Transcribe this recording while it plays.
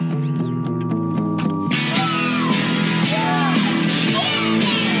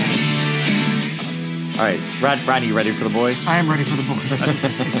All right, Rodney, you ready for the boys? I am ready for the boys.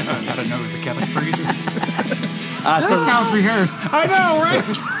 I don't know who's a Catholic priest. That sounds rehearsed. I know,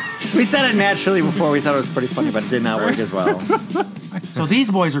 right? We said it naturally before. We thought it was pretty funny, but it did not work as well. So these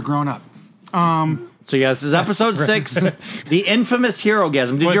boys are grown up. So yeah, this is episode 6, the infamous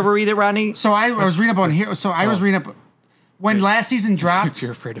Herogasm. Did you ever read it, Rodney? So I was reading up on here. So I was reading up when last season dropped. If you're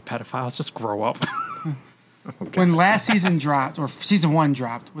afraid of pedophiles, just grow up. When last season dropped, or season 1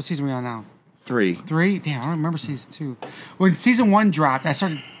 dropped. What season are we on now? 3. 3? Damn, I don't remember season 2. When season 1 dropped, I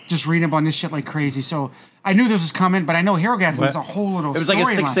started just reading up on this shit like crazy. So I knew this was coming, but I know Herogasm is a whole little. It was like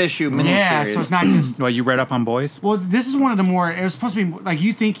a 6-issue miniseries. Yeah, so it's not just. Well, you read up on boys? Well, this is one of the more. It was supposed to be like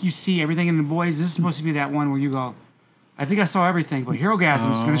you think you see everything in the boys. This is supposed to be that one where you go, I think I saw everything, but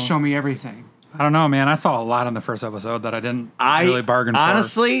Herogasm is going to show me everything. I don't know, man. I saw a lot in the first episode that I didn't really bargain for.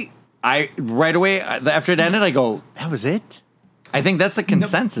 Honestly, right away after it ended, I go, that was it? I think that's the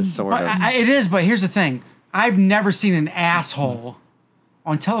consensus, sort of. It is, but here's the thing. I've never seen an asshole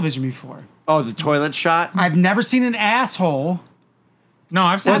on television before. Oh, the toilet shot? I've never seen an asshole. No,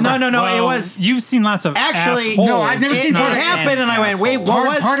 I've seen. Well, no. It was. You've seen lots of. Actually, assholes. no, I've never seen It happened, and I went, wait, what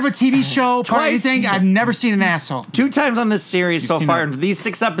was part of a TV show, part of Twice. anything. I've never seen an asshole. 2 times on this series so seen far, a- in these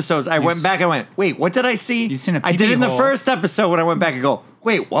 6 episodes, I went back and went, wait, what did I see? You've seen a I did pee-pee in the hole. first episode when I went back and go,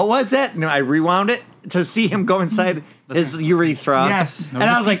 wait, what was that? And I rewound it to see him go inside his urethra. Yes. And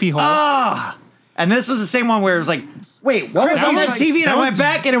I was like, pee-pee hole. ah. And this was the same one where it was like, wait, what was That on was that like- TV? And that I went was-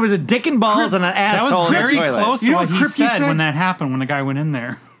 back and it was a dick and balls and an That asshole was in the very toilet. close You to know what what he Kripke said said? when that happened, when the guy went in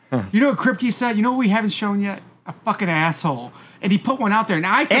there. You know what Kripke said? You know what we haven't shown yet? A fucking asshole. And he put one out there. And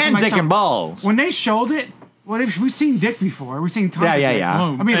I said to And myself, dick and balls. when they showed it, well, we've seen dick before. We've seen tons of dick. Yeah.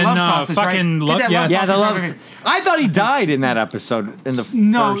 Oh, I mean, and, love sausage, fucking right? love- Get that yes. Yeah, the sausage loves. I thought he died in that episode in the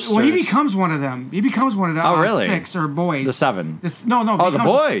No, first. well, he or- becomes one of them. He becomes one of the Oh, really? 6 or boys. The 7. No. Oh, the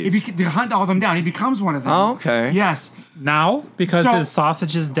boys. To hunt all them down. He becomes one of them. Oh, okay. Yes. Now, because So, his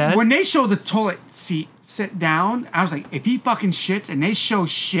sausage is dead. When they show the toilet seat sit down, I was like, if he fucking shits and they show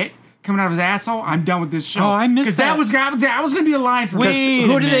shit coming out of his asshole, I'm done with this show. Oh, I missed Because that was going to be a line for Wait.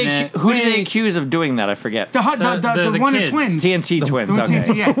 Who do minute. they accuse of doing that? I forget. the the one of kids. twins. TNT twins. The Okay.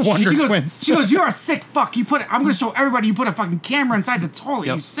 TNT, yeah. Wonder she goes, Twins. She goes, you're a sick fuck. I'm going to show everybody you put a fucking camera inside the toilet.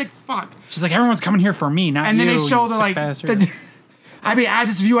 Yep. You sick fuck. She's like, everyone's coming here for me, not And you. then they show you the sick like. bastard. I mean,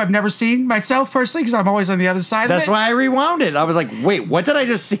 this view I've never seen myself personally because I'm always on the other side That's of it. why I rewound it. I was like, wait, what did I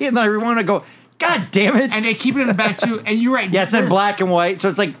just see? And then I rewound it and go, God damn it. And they keep it in the back too. And you're right. yeah, it's in black and white. So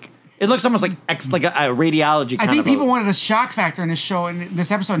it's like, it looks almost like like a radiology kind I think of people wanted a shock factor in this show and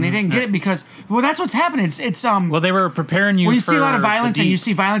this episode, and they didn't get it because that's what's happening. It's well, they were preparing you when you for see a lot of violence the and you deep.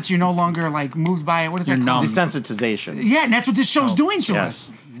 see violence, you're no longer like moved by it. What is You're that called? numb. desensitization. Yeah, and that's what this show's doing to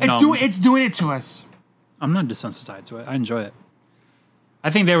yes. us. Numb. It's doing it to us. I'm not desensitized to it. I enjoy it. I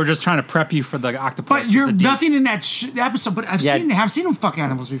think they were just trying to prep you for the octopus. But you're with the deep. nothing in that episode. But I've Yeah. seen them fuck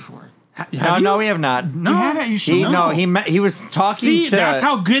animals before. No, we have not. You haven't? You should. He was talking See, to. that's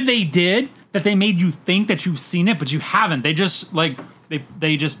how good they did that they made you think that you've seen it, but you haven't. They just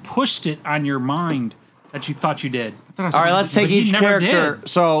they just pushed it on your mind that you thought you did. All right, let's take But he each never character. did.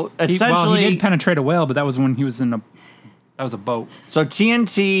 So essentially, He did penetrate a whale, but that was when he was in a. That was a boat. So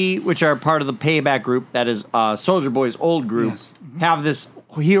TNT, which are part of the Payback group, that is Soldier Boy's old group, Yes. have this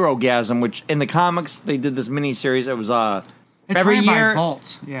Herogasm, which in the comics they did this miniseries. It was It's every ran by year.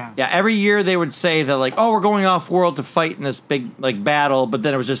 Vault. Yeah. Yeah, every year they would say that like, oh, we're going off world to fight in this big like battle, but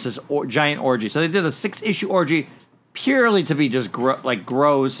then it was just this giant orgy. So they did a 6-issue orgy purely to be just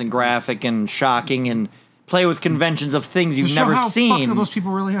gross and graphic and shocking and play with conventions of things To you've show never how seen. fucked those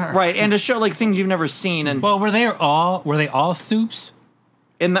people really are. Right, and to show like things you've never seen. And Well, were they all soups?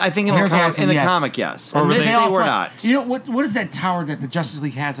 I think in the Herogasm, yes. comic, yes. Or In were this, they they all were fly- not. You know what is that tower that the Justice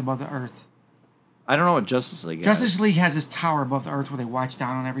League has above the Earth? I don't know what Justice League is. Justice League has this tower above the Earth where they watch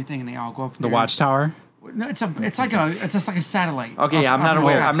down on everything and they all go up The there. Watchtower? No, it's just like a satellite. Okay, yeah, I'm not Up in the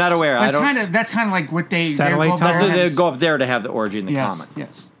aware. sky. I'm not aware. But that's kind of like what they Satellite go up tower? there So and- they go up there to have the orgy in the yes, comic.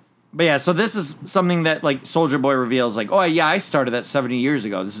 yes. But yeah, so this is something that like Soldier Boy reveals, like, oh yeah, I started that 70 years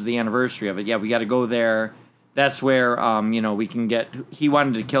ago. This is the anniversary of it. Yeah, we got to go there. That's where we can get. He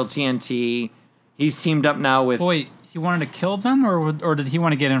wanted to kill TNT. He's teamed up now with. Wait, he wanted to kill them, or did he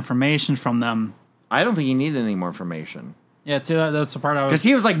want to get information from them? I don't think he needed any more information Yeah, see, that's the part I was. because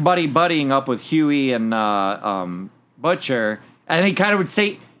he was like buddying up with Huey and Butcher, and he kind of would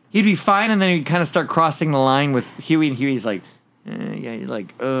say he'd be fine, and then he'd kind of start crossing the line with Huey, and Huey's like, yeah,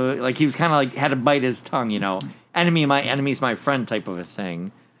 like he was kind of like had to bite his tongue, enemy my enemy's my friend type of a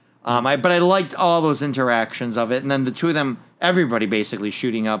thing. But I liked all those interactions of it, and then the two of them, everybody basically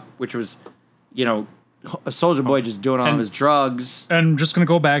shooting up, which was, Soldier Boy just doing all of his drugs. And I'm just going to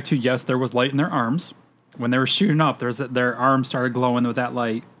go back to, yes, there was light in their arms. when they were shooting up, their arms started glowing with that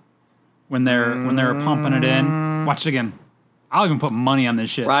light. When they were pumping it in, watch it again. I'll even put money on this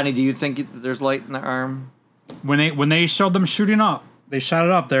shit. Rodney, do you think there's light in the arm? When they showed them shooting up, they shot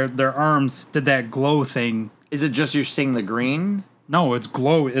it up. Their arms did that glow thing. Is it just you're seeing the green? No, it's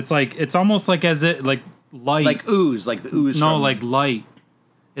glow. It's almost like as it like light, Like ooze, like the ooze. no, from- like light.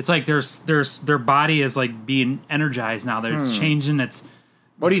 It's like their body is like being energized now. That it's changing. It's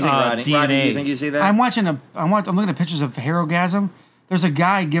What do you think, Rodney? DNA. Rodney, do you think you see that? I'm looking at pictures of Herogasm. There's a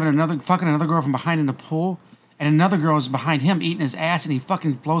guy fucking another girl from behind in the pool, and another girl is behind him eating his ass, and he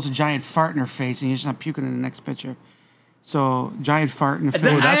fucking blows a giant fart in her face, and he's just not puking in the next picture. So giant fart in the face.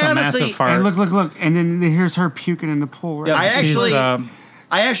 I that's a honestly- massive fart. And look, and then here's her puking in the pool. Right? Yeah, I she's, actually, um,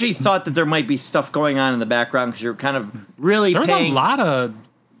 I actually thought that there might be stuff going on in the background because you're kind of really there was paying. a lot of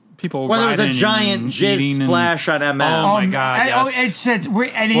people. Well, there was a riding giant and jizz eating and- splash on MM. Oh my God, yes. it said,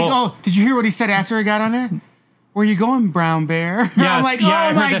 and he, Well- did you hear what he said after he got on there? Where you going, brown bear? I'm Yes, like, yeah, I oh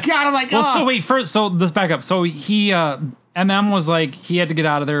heard my that. god! I'm like, Well, oh. so wait, first, so let's back up. So he, MM was like, he had to get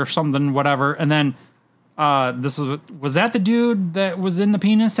out of there or something, whatever. And then, was that the dude that was in the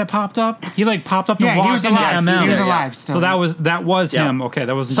penis that popped up? He like popped up to Yeah, he walk was into alive. MM. He was Yeah, yeah. alive. Still. So that was Yeah. him. Okay,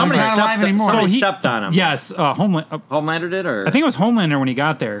 that was Somebody not alive stepped, anymore. somebody So he- stepped on him. Yes, Homeland. Homelander did, or I think it was Homelander when he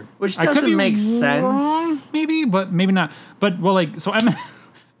got there, Which I could doesn't be make sense. wrong, maybe, but maybe not. But well, like so,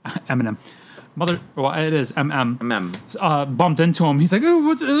 Eminem, it is MM. bumped into him. He's like,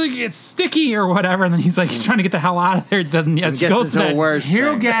 "Oh, like, it's sticky or whatever," and then he's like trying to get the hell out of there. Then yes, he Gets goes into to a that. worse thing.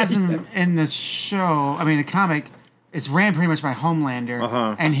 Herogasm in the show, I mean, the comic, it's ran pretty much by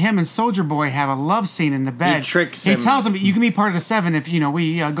Homelander, and him and Soldier Boy have a love scene in the bed. tricks He him. tells him, "You can be part of the Seven if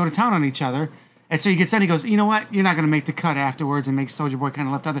we go to town on each other." And so he gets in. He goes, "You know what? You're not going to make the cut afterwards," and makes Soldier Boy kind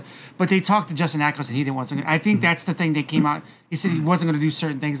of left out. But they talked to Justin Ackles, and he didn't want to. I think that's the thing they came out. He said he wasn't going to do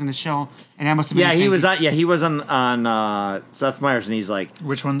certain things in the show, and that must have been. Yeah, the he thing. was on. Yeah, he was on Seth Meyers, and he's like,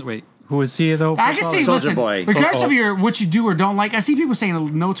 Which one? Wait, who is he though? I can see. Soldier Listen, Boy. regardless So- of what you do or don't like, I see people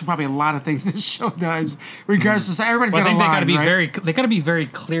saying no to probably a lot of things this show does. Regardless of everybody's Well, I got a think they line, got to be right? they got to be very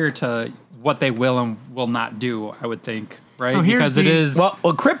clear to what they will and will not do. I would think, right? So here's Because it the- is. well,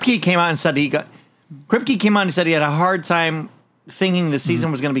 Kripke came out and said Kripke came out and said he had a hard time thinking the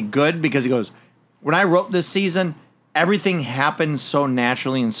season was going to be good because he goes, when I wrote this season, everything happened so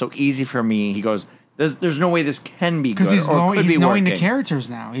naturally and so easy for me. He goes, there's no way this can be good Because he's, or could be knowing the working. characters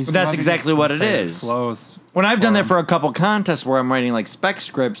now. He's But that's loving exactly what it say is. flows. When I've done that for a couple contests where I'm writing like spec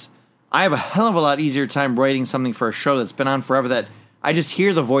scripts, I have a hell of a lot easier time writing something for a show that's been on forever that I just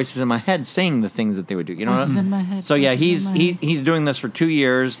hear the voices in my head saying the things that they would do. You know what Voices I mean? in my head, So yeah, voices in my head. he's doing this for 2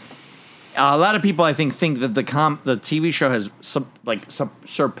 years. A lot of people I think that the TV show has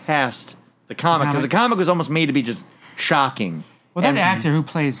surpassed the comic because the comic was almost made to be just shocking. Well, that And- actor who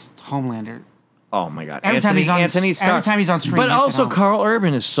plays Homelander, Oh my God! Every time he's on- Anthony Starr. every time he's on screen, but he hits it also home. Carl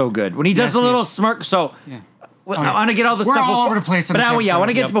Urban is so good when he does Yes, the he little is. smirk. So Yeah. well, Oh, yeah. I want to get all the We're stuff. all before, over the place on but this I want to episode.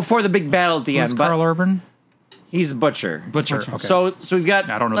 get Yep. to before the big battle at the Who's end. Carl But Urban? he's Butcher. Butcher. Butcher. Okay. So we've got.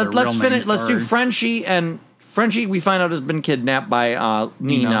 I don't know their Let's real finish. names, Let's do sorry. Frenchie, and Frenchie we find out has been kidnapped by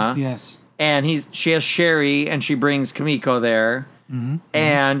Nina. yes. And she has Sherry, and she brings Kamiko there,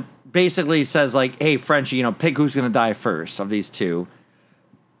 and basically says like, "Hey, Frenchie, pick who's gonna die first of these two."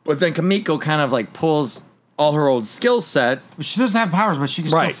 But then Kamiko kind of like pulls all her old skill set. She doesn't have powers, but she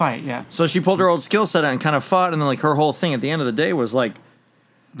can still fight. Yeah. So she pulled her old skill set out and kind of fought, and then like her whole thing at the end of the day was like,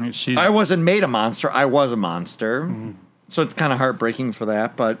 She's I wasn't made a monster, I was a monster. So it's kind of heartbreaking for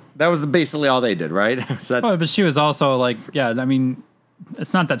that, but that was basically all they did, right? So that, Well, but she was also like, yeah. I mean,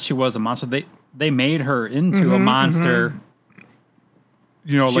 it's not that she was a monster. They made her into a monster.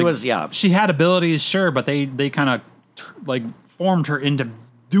 You know, She like, was- yeah. She had abilities, sure, but they kind of like formed her into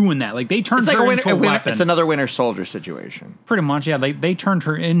doing that. Like they turned it's like her a into a weapon. it's another Winter Soldier situation. Pretty much, yeah. They turned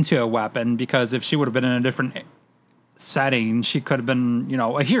her into a weapon because if she would have been in a different setting, she could have been,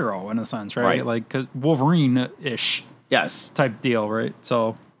 a hero in a sense, right? Right. Like 'cause Wolverine-ish Yes. type deal, right?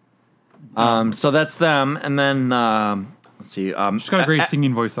 So So that's them, and then let's see. she's got a great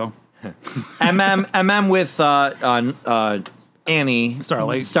singing voice, though. MM with Annie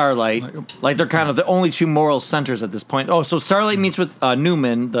Starlight, like they're kind of the only two moral centers at this point. Oh, so Starlight meets with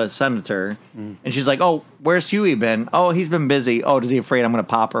Newman, the senator, and she's like, "Oh, where's Huey been? Oh, he's been busy. Oh, is he afraid I'm going to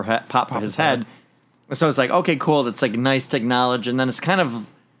pop his head?" And so it's like, okay, cool. That's like nice to acknowledge, and then it's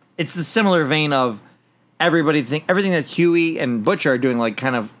the similar vein of everything that Huey and Butcher are doing, like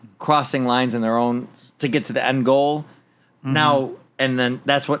kind of crossing lines in their own to get to the end goal. Now. And then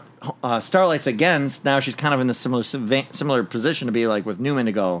that's what Starlight's against. Now she's kind of in the similar position to be like with Newman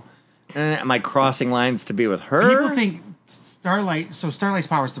to go, am I crossing lines to be with her? People think Starlight. So Starlight's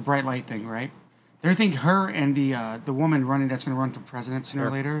power is the bright light thing, right? They think her and the woman running that's going to run for president sooner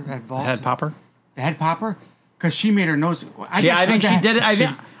or later, that Vault. Head popper. The head popper? Because she made her nose... I think she did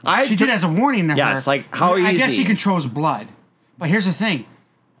it. She did it as a warning to her. Yes, like, how I guess easy. she controls blood. But here's the thing.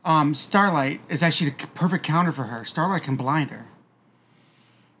 Starlight is actually the perfect counter for her. Starlight can blind her.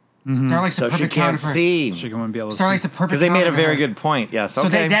 Starlight's the So she perfect counter can't for her. see. She wouldn't be able to Starlight's see. the perfect Because they made a counter for very her. good point. Yes. So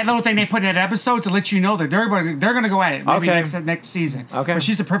Okay. that little thing they put in that episode to let you know that they're going to go at it maybe Okay. next season. Okay. But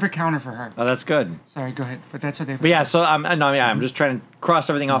she's the perfect counter for her. Oh, that's good. Sorry, go ahead. But that's what they. But yeah, so I'm just trying to cross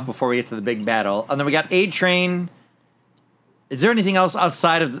everything off before we get to the big battle, and then we got A-Train. Is there anything else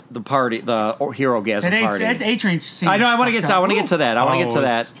outside of the party, the hero gasm party? That A-Train scene. I know. I want to get to. I want to Ooh. get to that. I want to get to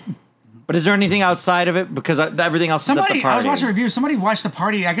that. But is there anything outside of it? Because everything else is at the Somebody, party. I was watching a review. Somebody watched the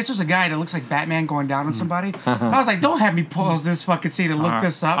party. I guess there's a guy that looks like Batman going down on somebody. I was like, don't have me pause this fucking scene and look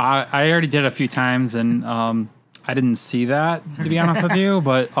this up. I already did a few times, and I didn't see that, to be honest with you.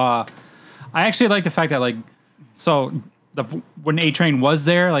 But I actually like the fact that, like, so when A-Train was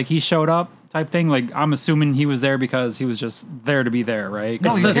there, like, he showed up type thing. Like, I'm assuming he was there because he was just there to be there, right?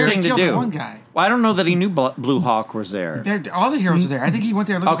 No, It's he's the there to thing to kill the do. one guy. Well, I don't know that he knew Blue Hawk was there. All the heroes were there. I think he went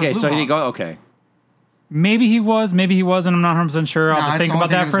there looking Okay, for so Blue did he Hawk. go? Okay. Maybe he was, maybe he wasn't. I'm not 100% sure. I'll No, have to that's think the about only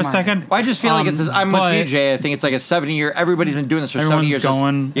thing that in for a his mind. second. Well, I just feel like it's. I'm with you, but- Jay. I think it's like a 70-year. Everybody's been doing this for 70 years.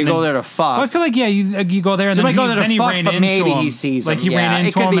 Everyone's going. You go there to fuck. Well, I feel like, yeah, you go there and So then he might go there to then he fuck, ran but into maybe him. he sees like him. he Yeah, ran it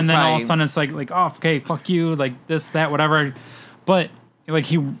into could him, be and then all of a probably- sudden it's like, oh, okay, fuck you, like this, that, whatever. But like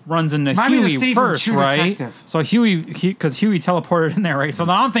he runs into Remind me to Huey see from first, True right? Detective. So because Huey teleported in there, right? So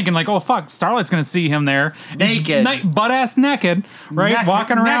now I'm thinking like, oh fuck, Starlight's gonna see him there, Naked. butt ass naked, right, Naked,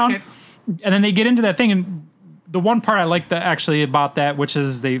 walking around, naked. and then they get into that thing and. The one part I like that actually about that, which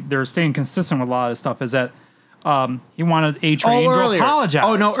is they're staying consistent with a lot of stuff, is that he wanted A-Train to apologize.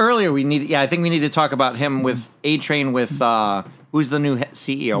 Oh no, earlier we need. Yeah, I think we need to talk about him with A-Train with who's the new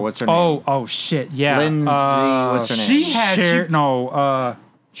CEO? What's her name? Oh shit! Yeah, Lindsay. What's her name? She had. Share, She, no,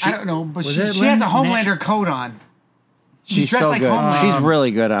 I don't know, but was she it has a Lynn Homelander coat on. She's dressed so like good. Homelander. She's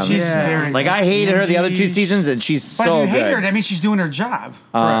really good on She's it. very Like good. I hated her the other 2 seasons, and she's But so if you hate good. her, that means she's doing her job.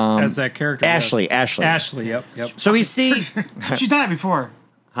 as that character. Ashley. Ashley. Yep. So we see. She's done it before.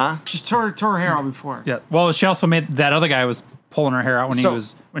 Huh? She's tore her hair out before. Yeah. Well, she also made that other guy was pulling her hair out when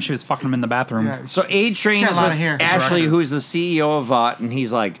So- she was fucking him in the bathroom. Yeah. So A-Train She had is a lot with of hair. Ashley, who's the CEO of Vought, and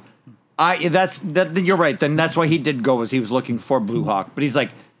he's like, you're right. Then that's why he did go, was he was looking for Blue Hawk. But he's like,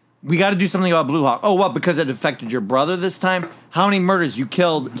 we got to do something about Blue Hawk. Oh, what? Because it affected your brother this time? How many murders? You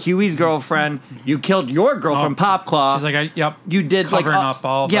killed Huey's girlfriend. You killed your girlfriend, Popclaw. He's like, yep. you did like covering up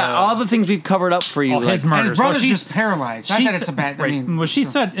all all the things we've covered up for you. all his like, And murders. his brother's Well, just paralyzed. I she thought it's a said- bad. I right. mean, Well, she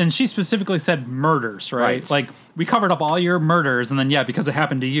said, and she specifically said murders, right? Right. Like we covered up all your murders, and then because it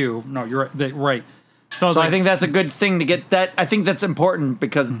happened to you. No, you're right. So, So like, I think that's a good thing to get that. I think that's important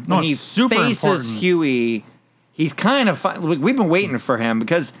because when he it's super faces important. Huey, he's kind of we've been waiting for him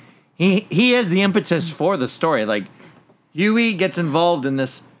because he is the impetus for the story. Like Huey gets involved in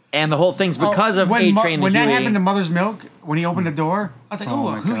this, and the whole thing's because of when A-Train and when that Huey. happened to Mother's Milk, when he opened the door, I was like, Oh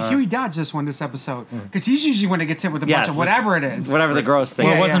oh, my God. Huey dodged this one this episode because he's usually when it gets hit with a bunch Yes. of whatever it is. Whatever the gross thing.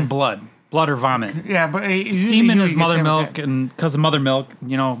 well, it Yeah, wasn't yeah. blood or vomit. Yeah, but usually Semen Huey is gets mother hit with milk, that. and because of mother milk,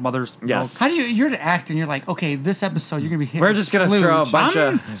 mother's Yes. How do you're the actor and you're like, okay, this episode you're gonna be hit. We're with just gonna splooge. throw a bunch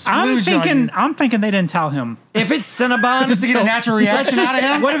milk. of. I'm thinking they didn't tell him. If it's Cinnabon, just to get a natural reaction out of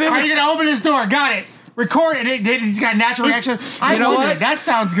him. What if it Are was- you gonna open his door? Got it. Record it. He's got a natural reaction. I know love what? it. That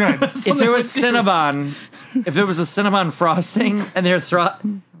sounds good. if it was Cinnabon, if it was a Cinnabon frosting and they're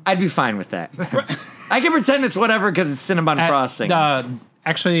I'd be fine with that. I can pretend it's whatever because it's Cinnabon frosting.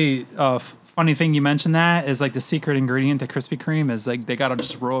 Actually, funny thing you mentioned that is like the secret ingredient to Krispy Kreme is like they got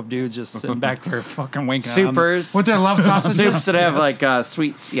just a row of dudes just sitting back there fucking winking. at 'em. Supers, With their love sausages. soups that have like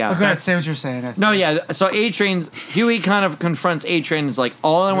sweets. Yeah. Oh, go ahead, say what you're saying. That's No, yeah. So Huey kind of confronts A-Train and is like,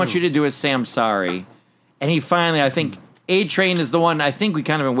 all I want you to do is say I'm sorry. And he finally, I think, A-Train is the one I think we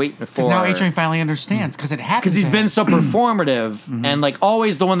kind of been waiting for. because now A-Train finally understands because it happened. Because he's to been him. so performative and like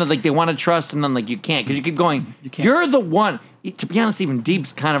always the one that like they want to trust and then like you can't because you keep going. can't. You're the one. To be honest, even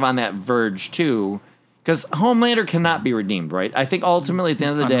Deep's kind of on that verge too. Because Homelander cannot be redeemed, right? I think ultimately at the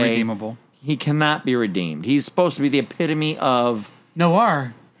end of the day, Unredeemable. he cannot be redeemed. He's supposed to be the epitome of.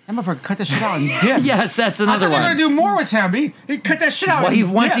 Noir. That motherfucker cut that shit out and dip. Yes, that's I another thought they were one. gonna do more with him. He cut that shit out. Well,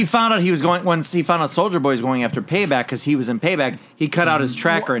 and once he dipped. found out once he found out Soldier Boy was going after Payback because he was in Payback, he cut out his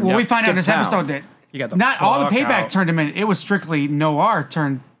tracker and Well, we find out in this skipped town. episode that You got the not all the fuck payback out. turned him in. It was strictly Noir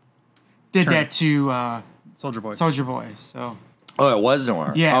did that to Soldier Boy. Soldier Boy. So Oh, it was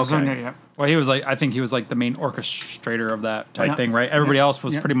Noir. yeah, it was okay. on there, yeah. Well, I think he was like the main orchestrator of that type Yeah. thing, right? Everybody Yeah. else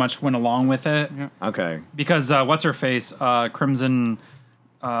was Yeah. pretty much went along with it Yeah. Okay. because what's her face, Crimson,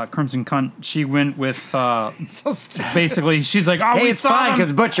 Crimson Cunt, she went with So stupid. basically. She's like, "Oh, Hey, we it's saw fine them."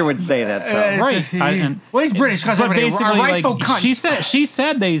 because Butcher would say that. So. Right. Well, he's British because But everybody basically, like rightful cunts. she said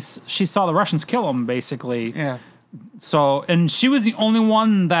she saw the Russians kill him. Basically, Yeah. So, and she was the only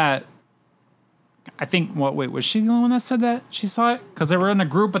one that I think. Wait, was she the only one that said that she saw it? Because they were in a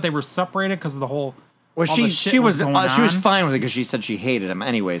group, but they were separated because of the whole. Well, all the shit she was going she was on. fine with it because she said she hated him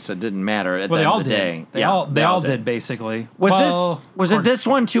anyway, so it didn't matter at Well, the they end all of the did. day. They all did basically. Was it this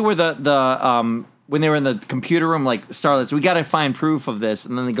one too, where the when they were in the computer room, like Starlight's, we got to find proof of this,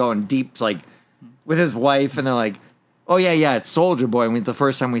 and then they go in deep, like with his wife, and they're like, oh yeah, it's Soldier Boy. And it's the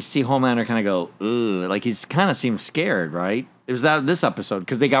first time we see Homelander kind of go, ugh, like he's kind of seems scared, right? It was this episode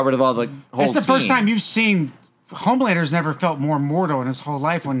because they got rid of all the whole. It's the first team. time you've seen Homelander's never felt more mortal in his whole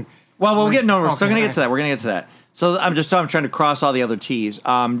life. When Well, we're still Okay, gonna get okay. to that. We're gonna get to that. So I'm trying to cross all the other T's.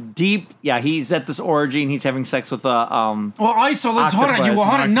 Deep, yeah, he's at this orgy and he's having sex with Well, all right, so let's hold on. Octopus.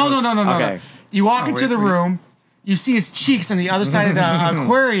 Hold on. No. Okay. You walk into the room. You see his cheeks on the other side of the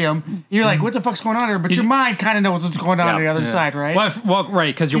aquarium. You're like, what the fuck's going on here? But your mind kind of knows what's going on the other side, right? Well,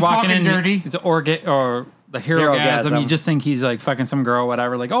 right, because you're He's walking talking in. dirty. It's or the herogasm. Herogasm. You just think he's like fucking some girl, or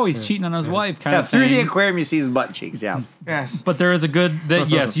whatever. Like, oh, he's cheating on his wife, kind yeah, of through thing. the aquarium you see his butt cheeks. Yeah, Yes. But there is a good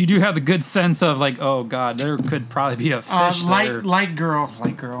yes, you do have the good sense of like, oh god, there could probably be a fish there. Light girl.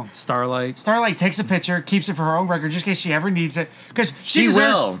 Starlight. Starlight takes a picture, keeps it for her own record, just in case she ever needs it. Because She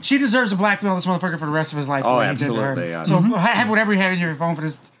will. She deserves to blackmail this motherfucker for the rest of his life. Oh, the way he did to her. absolutely, yeah. So have whatever you have in your phone for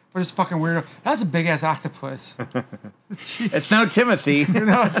this fucking weirdo. That's a big ass octopus. it's no Timothy.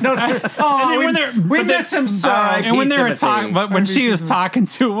 No, it's no. Oh, when they're- we but miss him so. Alright. And when they were Timothy. talking, but when she was Timothy. talking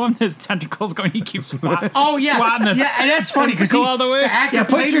to him, his tentacles going, he keeps swatting. Oh yeah, swatting the yeah, and that's funny because tentacle all the way. the actor yeah, put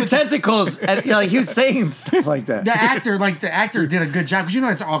played your with tentacles. And, like he was saying stuff like that. the actor did a good job because you know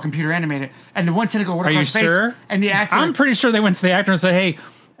it's all computer animated, and the one tentacle would Are you across his face, sure? and the actor. I'm pretty sure they went to the actor and said, "Hey,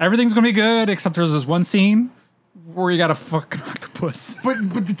 everything's gonna be good, except there's this one scene where you got a fucking octopus." but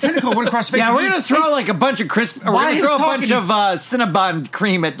the tentacle went across his face. Yeah, we're gonna throw like a bunch of crisp. We're While gonna he throw a was bunch talking, of Cinnabon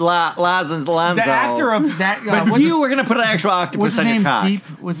cream at Lanzo. the actor of that. But we're gonna put an actual octopus What's his on your name? cock. Deep.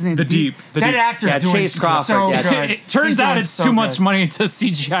 What's his name? The Deep. The That Deep. actor's Yeah, doing Chase Crawford, so yeah. good. It turns He's out doing it's so too much good. money to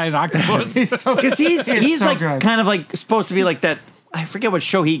CGI an octopus. He's so Because he's so like good. kind of like supposed to be like that. I forget what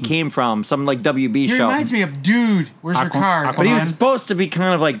show he came from. Some like WB He show. reminds me of Dude. Where's your card? But he was Aquaman. supposed to be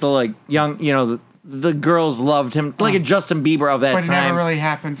kind of like the like young, the girls loved him, like a Justin Bieber of that but it time. never really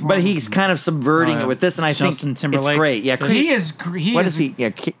happened. For But him. he's kind of subverting it with this, and I Justin think Timberlake. it's great. Yeah, He is. what is he?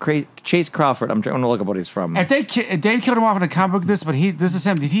 Yeah, Chase Crawford. I'm trying to look up what he's from. If they killed him off in a comic book, this is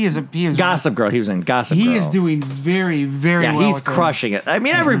him. He is Gossip Girl. He was in Gossip Girl. He is doing very, very Yeah, well. he's with this. crushing it. I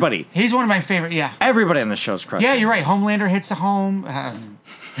mean, everybody, He's one of my favorite. Yeah. everybody on the show's crushing. Yeah, it. you're right. Homelander hits the home.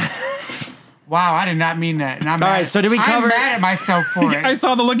 Wow, I did not mean that. And I'm All mad. right, so did we cover- I'm mad at myself for it. I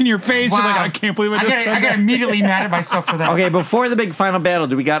saw the look in your face. Wow. You're like, I can't believe I just said I got that. immediately mad at myself for that. Okay, before the big final battle,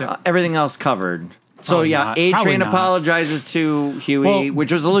 do we got everything else covered? So Probably yeah, not. A Probably Train not. apologizes to Huey, Well,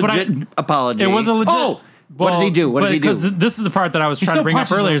 which was a but legit apology. It was a legit. Oh, what does he do? What does he do? Because this is the part that I was trying to still bring up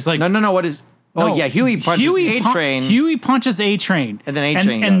punches earlier. him. It's like No. What is? Oh no, yeah, Huey punches A Train. Huey punches A Train, And then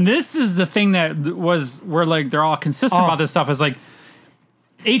A-Train And goes. this is the thing that was where like they're all consistent Oh. about this stuff. Is like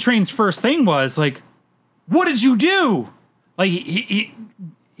A Train's first thing was like, "What did you do?" Like he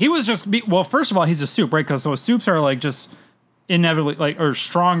was just well. First of all, he's a soup, right? Because so soups are like just inevitably like or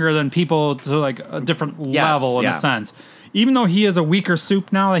stronger than people to like a different level in yeah. a sense. Even though he is a weaker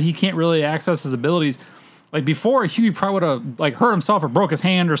soup now that he can't really access his abilities. Like before, Huey probably would have like hurt himself or broke his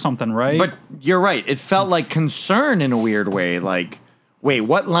hand or something, right? But you're right. It felt like concern in a weird way. Like, wait,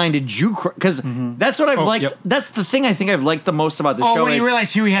 what line did you? Because that's what I've liked. yep. That's the thing I think I've liked the most about the show. when he is-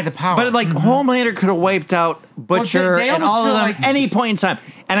 realized Huey had the power. But like Homelander could have wiped out Butcher they and almost all of feel them like- any point in time.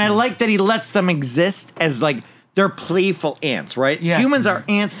 And I like that he lets them exist as like they're playful ants, right? Yes. Humans are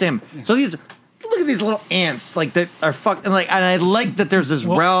ants to him. So these look at these little ants like that are fucking like, and I like that there's this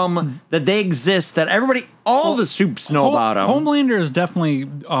realm that they exist that everybody, all the soups know about them. Homelander is definitely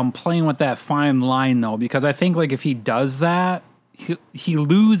playing with that fine line though, because I think like if he does that, he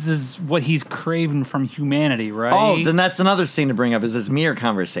loses what he's craving from humanity, right? Oh, then that's another scene to bring up is this mirror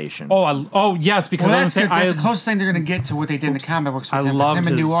conversation. Oh, yes, because well, I that's, didn't say that's the closest thing they're going to get to what they did in the comic books. With I him, 'cause loved him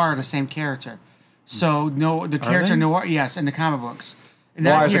and his- Noir are the same character. So no, the character they? Noir, yes, in the comic books. And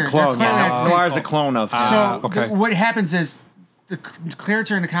Noir's here, a clone. they're clearly Yeah. not the same- Noir's a clone of him. So okay. what happens is the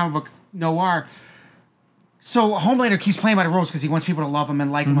character in the comic book Noir. So Homelander keeps playing by the rules because he wants people to love him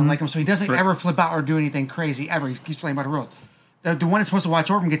and like him and like him. So he doesn't ever flip out or do anything crazy ever. He keeps playing by the rules. The one that's supposed to watch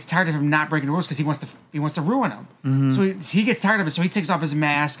over him gets tired of him not breaking the rules because he wants to ruin him. So he gets tired of it. So he takes off his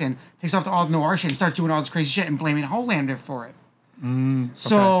mask and takes off all the Noir shit and starts doing all this crazy shit and blaming Homelander for it.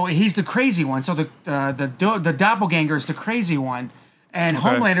 So he's the crazy one. So the doppelganger is the crazy one, and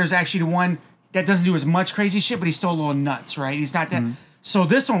Homelander is actually the one that doesn't do as much crazy shit, but he's still a little nuts, right? He's not that. So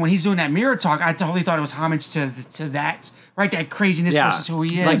this one, when he's doing that mirror talk, I totally thought it was homage to that, right? That craziness versus who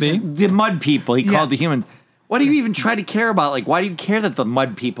he is. Like the mud people, he called the humans. Why do you even try to care about, like, why do you care that the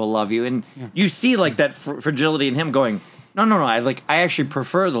mud people love you? And you see, like, that fragility in him going, no, I actually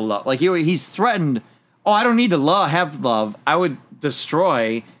prefer the love. Like, he's threatened, I don't need to have love. I would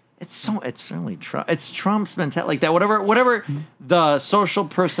destroy. It's really Trump. It's Trump's mentality, like that. Whatever the social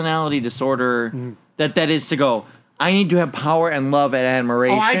personality disorder that is to go. I need to have power and love and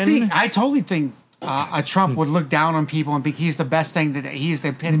admiration. I totally think a Trump would look down on people and think he's the best thing, that he is the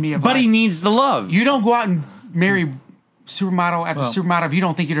epitome of. But life. he needs the love. You don't go out and marry supermodel after supermodel if you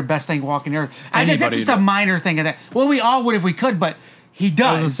don't think you're the best thing walking there. I think that's just a minor thing of that. Well, we all would if we could, but he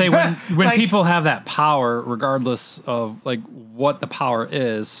does. I was gonna say when people have that power, regardless of like what the power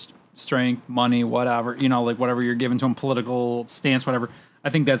is, strength, money, whatever, like whatever you're given to them, political stance, whatever. I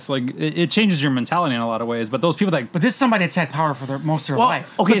think that's like it changes your mentality in a lot of ways. But those people that this is somebody that's had power for most of their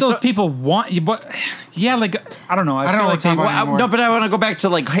life. Okay, but those people want you. But yeah, like I don't know. I don't know feel what like no, but I want to go back to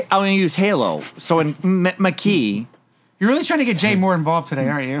like I want to use Halo. So in McKee. You're really trying to get Jay more involved today,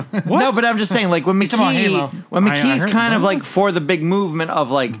 aren't you? No, but I'm just saying, like when McKee's kind of like for the big movement of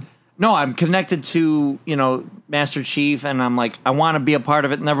like, no, I'm connected to Master Chief, and I'm like, I want to be a part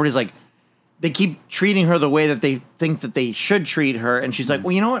of it, and everybody's like, they keep treating her the way that they think that they should treat her, and she's like,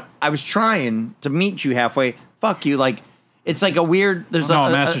 well, you know what? I was trying to meet you halfway. Fuck you, like. It's like a weird.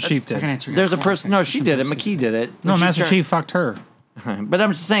 Master Chief did. There's a person. No, she did it. McKee did it. No, Master Chief fucked her. But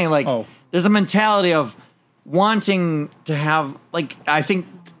I'm just saying, like, there's a mentality of wanting to have, like, I think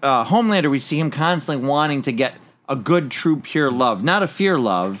Homelander, we see him constantly wanting to get a good, true, pure love, not a fear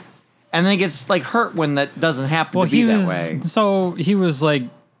love, and then he gets like hurt when that doesn't happen to be that way. So he was like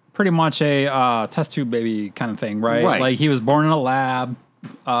pretty much a test tube baby kind of thing, right? Right. Like he was born in a lab.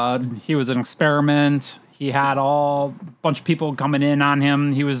 He was an experiment. He had a bunch of people coming in on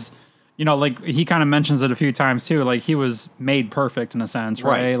him. He was, like he kind of mentions it a few times too. Like he was made perfect in a sense,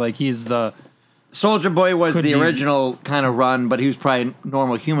 right? Like he's the Soldier Boy was the original kind of run, but he was probably a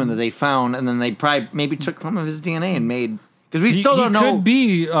normal human that they found, and then they probably maybe took some of his DNA and made. Because we still don't know.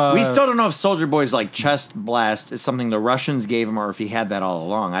 We still don't know if Soldier Boy's like chest blast is something the Russians gave him, or if he had that all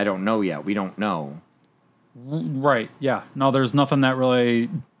along. I don't know yet. We don't know. Right. Yeah. No, there's nothing that really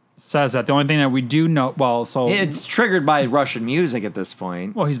says that. The only thing that we do know, it's triggered by Russian music at this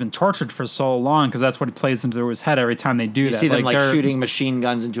point. Well, he's been tortured for so long because that's what he plays into his head every time they do that. You see them like shooting machine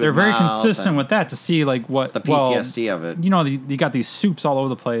guns into his mouth. They're very consistent with that to see like what the PTSD of it. You got these soups all over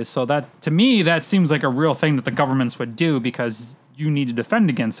the place. So that to me that seems like a real thing that the governments would do because you need to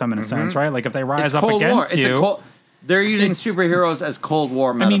defend against them in a sense, right? Like if they rise up against you, they're using superheroes as Cold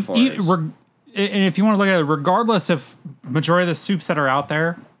War metaphors. And if you want to look at it, regardless if majority of the soups that are out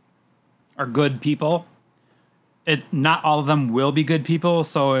there are good people, not all of them will be good people,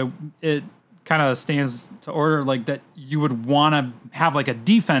 so it kind of stands to order like that you would want to have like a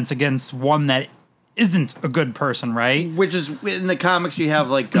defense against one that isn't a good person, right? Which is in the comics you have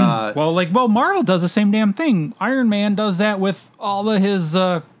like Marvel does the same damn thing. Iron Man does that with all of his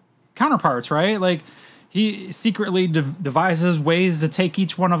counterparts, right? Like he secretly devises ways to take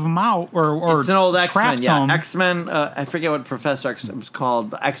each one of them out, or it's an old X-Men. Yeah, them. X-Men. I forget what Professor X was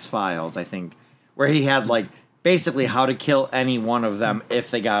called. The X-Files, I think, where he had like basically how to kill any one of them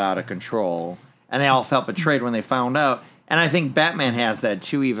if they got out of control, and they all felt betrayed when they found out. And I think Batman has that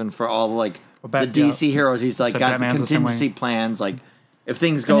too, even for all the DC heroes. He's like got Batman's the contingency plans, like. If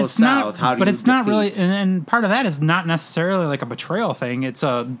things go south, how do you But it's not defeat? really, and part of that is not necessarily like a betrayal thing. It's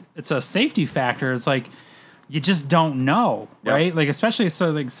a safety factor. It's like you just don't know, right? Like especially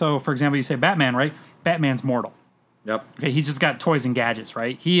so. For example, you say Batman, right? Batman's mortal. Yep. Okay, he's just got toys and gadgets,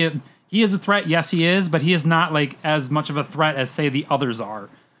 right? He is a threat. Yes, he is, but he is not like as much of a threat as say the others are.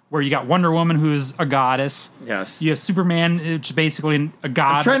 Where you got Wonder Woman, who's a goddess. Yes. You have Superman, which is basically a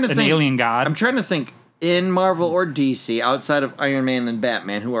god, alien god. I'm trying to think. In Marvel or DC, outside of Iron Man and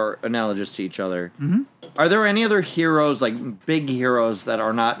Batman, who are analogous to each other, are there any other heroes, like big heroes, that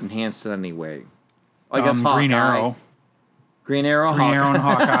are not enhanced in any way? I guess Green Arrow. Green Arrow, and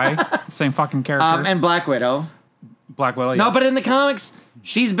Hawkeye. Same fucking character. And Black Widow. Black Widow, No, but in the comics,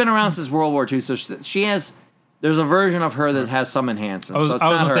 she's been around since World War II, so she has... There's a version of her that has some enhancements. I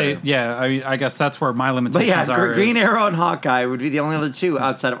was going to say, I guess that's where my limitations are. Green Arrow and Hawkeye would be the only other two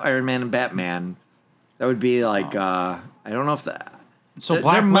outside of Iron Man and Batman. That would be like I don't know if that. So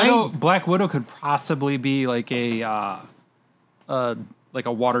Black Widow could possibly be like a like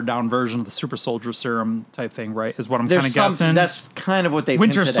a watered down version of the super soldier serum type thing, right? Is what I'm kind of There's guessing. That's kind of what they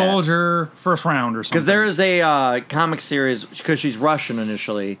Winter hinted at. Soldier first round or something. Because there is a comic series, because she's Russian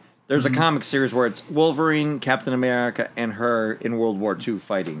initially. There's a comic series where it's Wolverine, Captain America, and her in World War II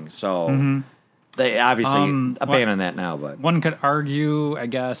fighting. So they obviously abandon that now. But one could argue, I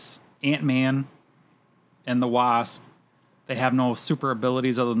guess, Ant-Man and the Wasp, they have no super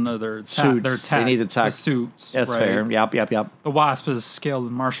abilities other than their Suits. their They need the tech. suits. that's right? fair. Yep. The Wasp is skilled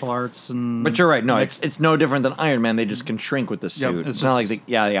in martial arts and But you're right. No, it's no different than Iron Man. They just can shrink with the suit. it's It's not like just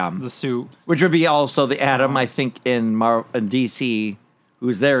the the suit. which would be also the Atom. I think in DC,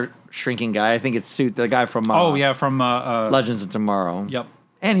 who's their shrinking guy. I think it's suit the guy from From Legends of Tomorrow. Yep.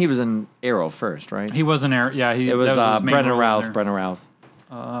 And he was in Arrow first, right? He was an air. Yeah, It was, that his main Brendan role Routh. there. Brendan Routh.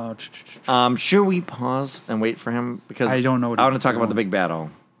 Should we pause and wait for him? Because I don't know what I want to he's talk about doing. the big battle.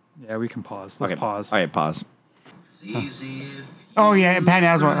 Yeah, we can pause. Let's Okay. pause. All right, pause. Oh yeah, Patton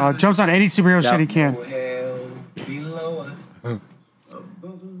Oswalt jumps on any superhero shit he can.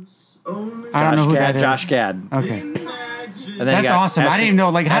 I don't know who that is. Josh Gad. Okay, And then you that's got awesome. I Ashton- didn't even know.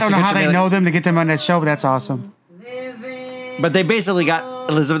 Like, I don't know Ashton how they Kutcher, know them to get them on that show, but that's awesome. But they basically got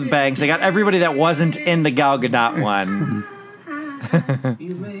Elizabeth Banks. They got everybody that wasn't in the Gal Gadot one.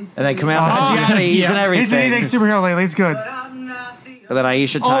 And then Kamal Nanjiani, he's in everything. He's anything superhero lately. It's good. And then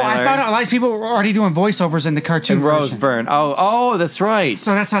Aisha Oh, I Tyler found out a lot of people were already doing voiceovers in the cartoon and Rose version. Byrne. Oh, that's right.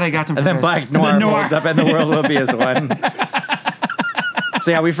 So that's how they got them. And for then this. Black Noir holds up, and the world will be as one. So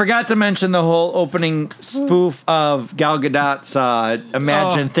yeah, we forgot to mention the whole opening spoof of Gal Gadot's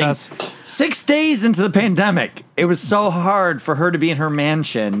Imagine thing. that's- 6 days into the pandemic, it was so hard for her to be in her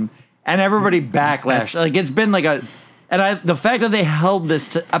mansion, and everybody backlash. Like it's been like the fact that they held this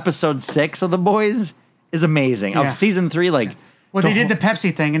to episode 6 of The Boys is amazing. Yeah. Of season 3, like Well, they did the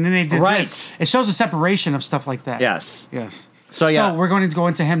Pepsi thing, and then they did Right. this. It shows a separation of stuff like that. yes. Yeah. So yeah, So we're going to go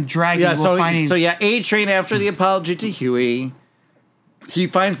into him dragging. yeah. So finding, A Train after the apology to Huey, he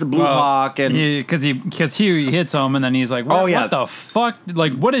finds the Blue Hawk and. because Huey hits him and then he's like, Oh, yeah. what the fuck?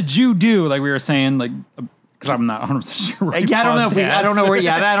 Like, what did you do? Like we were saying, like, because I'm not 100% sure. Where he Yeah, I don't know if paused we. at. I don't know where.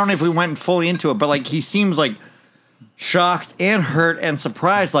 Yeah, I don't know if we went fully into it, but like he seems like shocked and hurt and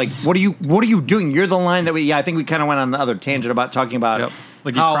surprised. Like, what are you doing? You're the line that we. Yeah, I think we kind of went on another tangent about talking about Yep.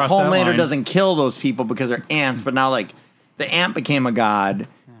 Like you how crossed that Homelander line. doesn't kill those people because they're ants, but now like the ant became a god,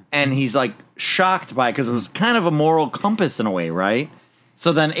 and he's like shocked by it because it was kind of a moral compass in a way, right?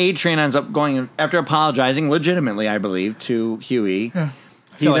 So then A Train ends up going after apologizing legitimately, I believe, to Huey. I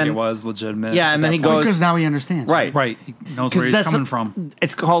feel like it was legitimate. Yeah, and then he goes because now he understands. right. Right. He knows where he's that's coming the- from.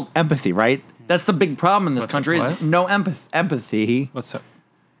 It's called empathy, right? That's the big problem in this What's country it- is what? no empathy. What's that?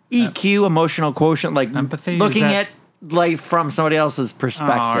 EQ, emotional quotient, like Empathy? looking Is that- at life from somebody else's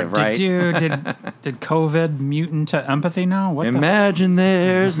perspective, right? Did COVID mute into empathy now? What Imagine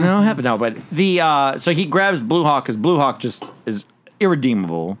there's no heaven. No, but so he grabs Blue Hawk because Blue Hawk just is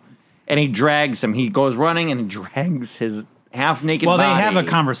irredeemable, and he drags him. He goes running and he drags his half naked. Well, body. they have a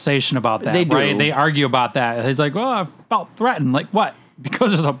conversation about that, They do. right? They argue about that. He's like, "Oh, I felt threatened." Like what?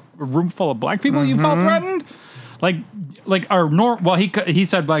 Because there's a room full of black people, you felt threatened? Like our well, he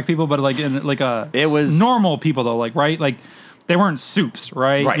said black people, but like in like It was- normal people though, like right, like they weren't soups,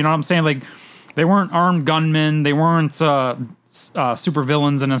 right? Right. You know what I'm saying? Like they weren't armed gunmen, they weren't super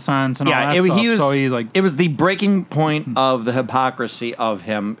villains in a sense, and all Yeah, that stuff. he was. So he like it was the breaking point of the hypocrisy of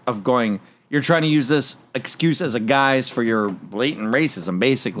him of going. You're trying to use this excuse as a guise for your blatant racism,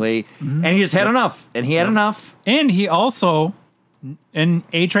 basically, and he just had enough, and he had enough. And he also, and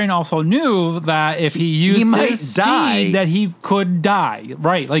A Train also knew that if he used might his die. speed, that he could die.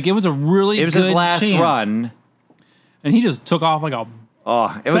 Right? Like it was a really It was good his last chance. run. and he just took off like a.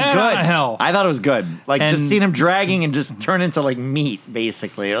 Oh, it was Bat good. out of hell. I thought it was good. Like And- just seeing him dragging and just turn into like meat,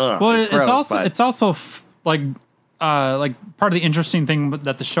 basically. Ugh, Well, it's gross, but- it's also like part of the interesting thing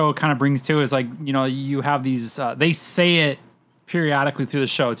that the show kind of brings to is like you have these they say it periodically through the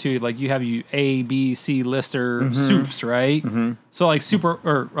show too. Like you have A, B, C lister soups, right? So like Super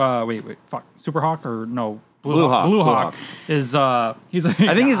Hawk or no. Blue Hawk is he's like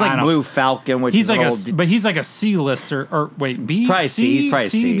I think he's I like don't know. Blue Falcon, which He's is like an a old, but he's like a C lister or wait B probably C, he's probably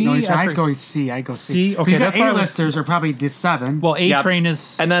C. B? No, he's, I I'd forget. go C. I go C. C? Okay, You got that's why I was- A-listers are probably the 7. Well, A Yep. Train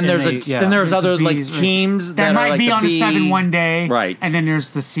is and then there's then there's There's other the like Bs, teams that are might like be on the B. 7 one day, Right. And then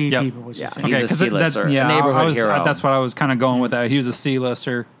there's the C Yep. people, which Yeah. is He's Okay, a 'cause C-lister, a yeah, neighborhood I was, hero. That's what I was kind of going with that. He was a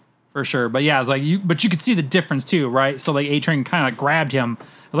C-lister for sure. But yeah, like but you could see the difference too, right? So like A Train kind of grabbed him,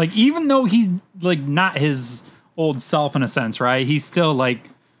 like even though he's like not his old self in a sense, right? He's still like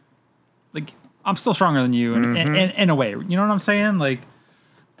I'm still stronger than you, in a way. You know what I'm saying? Like,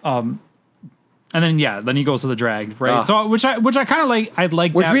 And then he goes to the drag, right? So which I kind of like. I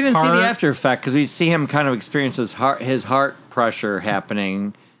like Which that we didn't see part. the after effect because we see him kind of experience his heart pressure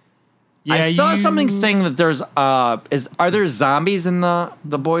happening. Yeah, I saw something saying that there's are there zombies in the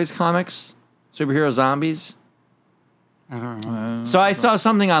Boys comics? Superhero zombies? I don't know. So I saw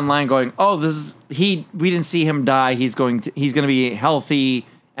something online going, "Oh, we didn't see him die. He's going to be healthy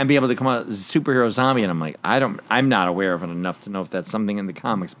and be able to come out as a superhero zombie." And I'm like, I'm not aware of it enough to know if that's something in the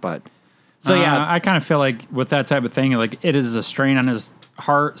comics, but so yeah, I kind of feel like with that type of thing, like it is a strain on his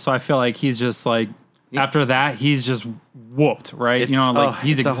heart. So I feel like he's just like after that, he's just whooped, right?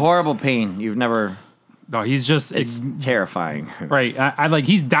 it's a horrible pain. You've never. No, he's just It's terrifying. right. I like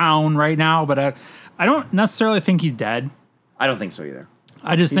he's down right now, but I don't necessarily think he's dead. I don't think so either.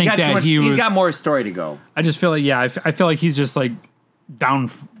 I just think that he's got more story to go. I just feel like I feel like he's just like down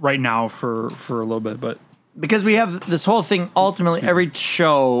right now for a little bit, but Because we have this whole thing, ultimately, every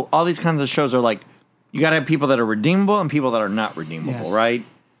show, all these kinds of shows are like, you got to have people that are redeemable and people that are not redeemable, Yes. right?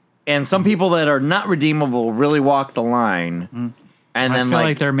 And some people that are not redeemable really walk the line. And I then, feel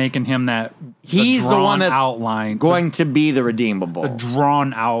like they're making him he's the one that's outline going to be the redeemable. the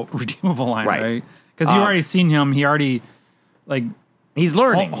drawn out redeemable line, Right. right? Because you already seen him. He already like He's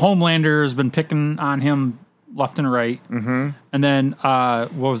learning. Homelander has been picking on him left and right. Mm-hmm. And then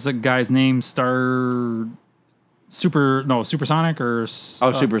what was the guy's name? Supersonic or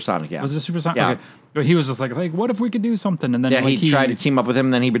Supersonic, yeah. Was it Supersonic? Yeah. Okay. But he was just like, what if we could do something? And then Yeah, like, he tried to team up with him,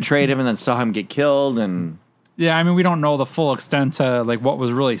 and then he betrayed him, and then saw him get killed, and... Yeah, I mean, we don't know the full extent to like what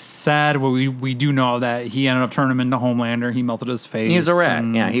was really said, but we do know that he ended up turning him into Homelander. He melted his face. He was a rat.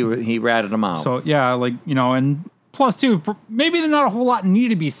 and- Yeah, he ratted him out. So yeah, like and plus too, maybe there's not a whole lot need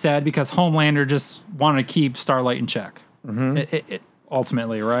to be said because Homelander just wanted to keep Starlight in check. Mm-hmm. It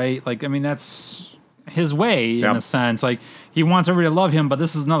ultimately, right? Like, I mean, that's his way in a sense. Like, he wants everybody to love him, but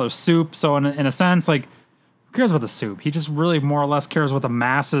this is another soup. So in a sense, like, who cares about the soup? He just really more or less cares what the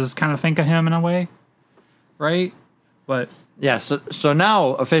masses kind of think of him in a way, right? But yeah, so now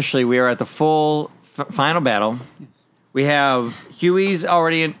officially we are at the full final battle. We have Huey's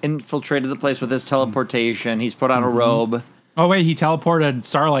already infiltrated the place with his teleportation. He's put on a robe. oh wait, he teleported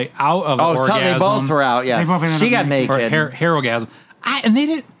Starlight out of orgasm. They both were out. Yes, They both ended she up got naked. naked. Herogasm. And they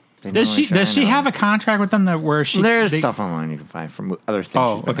did. Does she have a contract with them that where she? There's stuff online you can find from other things.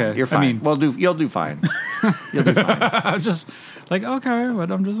 Oh, she's been okay. on. You're fine. I mean- you'll do fine. You'll do fine. I was just like, okay,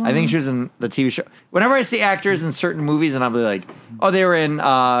 but I'm just. I think she was in the TV show. Whenever I see actors in certain movies, and I'll be like, oh, they were in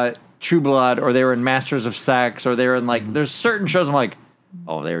True Blood, or they were in Masters of Sex, or they were in like. There's certain shows I'm like,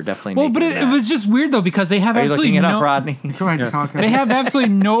 oh, they were definitely. Well, naked but in it that. was just weird though because they have Are you absolutely looking it no. up, Rodney? Go ahead, talk. They have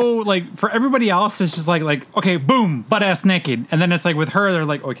absolutely no like for everybody else. It's just like okay, boom, butt ass naked, and then it's like with her, they're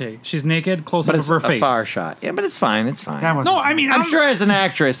like okay, she's naked, close But up it's of her a face. far shot. Yeah, but it's fine. It's fine. That was No, I mean I'm sure as an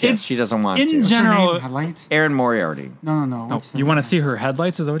actress, yes, she doesn't want in to. general. Headlights? Erin Moriarty. No. What's You want to see her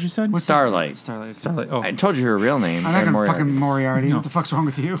headlights? Is that what you said? Starlight. Starlight. Starlight. Oh. I told you her real name. I'm not Erin gonna Moriarty. fucking Moriarty. What the fuck's wrong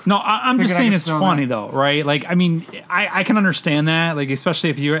with you? No, I'm just Figured I saying could it's sell funny that. though, right? Like, I mean, I can understand that, like, especially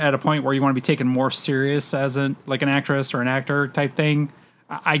if you're at a point where you want to be taken more serious as an actress or an actor type thing.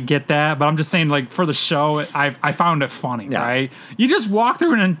 I get that, but I'm just saying, like, for the show, I found it funny, Yeah. right? You just walk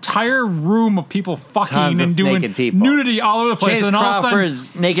through an entire room of people fucking Tons of and doing naked people. nudity all over the place, Chase and all of a sudden,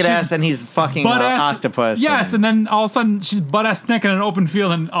 Crawford's naked ass, and he's fucking butt ass octopus. Yes, and then all of a sudden she's butt ass naked in an open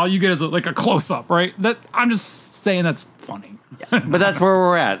field, and all you get is like a close up, right? That I'm just saying that's funny. but that's where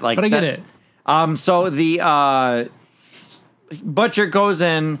we're at. Like, But I get it. So the Butcher goes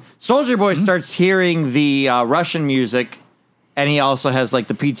in. Soldier Boy Mm-hmm. starts hearing the Russian music, and he also has like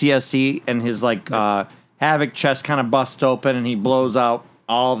the PTSD, and his like Havoc chest kind of busts open, and he blows out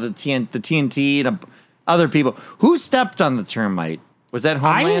all the TNT and other people. Who stepped on the termite? Was that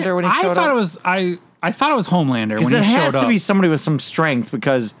Homelander when he showed thought up? it was I thought it was Homelander when Because he it has showed to up. be somebody with some strength,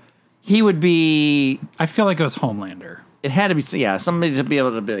 because he would be. I feel like it was Homelander. It had to be, yeah, somebody to be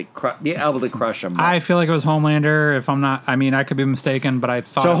able to be able to crush him. I feel like it was Homelander. If I'm not, I mean, I could be mistaken, but I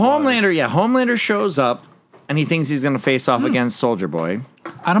thought So it was. Homelander shows up, and he thinks he's going to face off against Soldier Boy.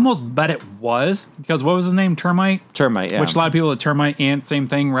 I'd almost bet it was because what was his name? Termite. Termite, yeah. Which a lot of people, the termite, ant, same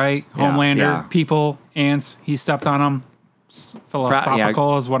thing, right? Yeah, Homelander, yeah. people, ants. He stepped on them.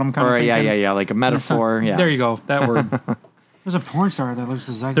 Philosophical is what I'm kind of thinking. Yeah, like a metaphor. Yeah, There you go. That word. There's a porn star that looks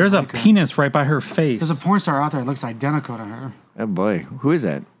exactly There's a like her. penis right by her face. There's a porn star out there that looks identical to her. Oh boy, who is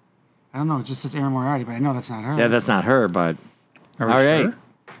that? I don't know. It just says Erin Moriarty, but I know that's not her. Yeah, that's not her, but Are we all right. sure?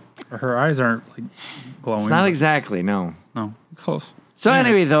 Or her eyes aren't like glowing. it's not exactly no. No, it's close. So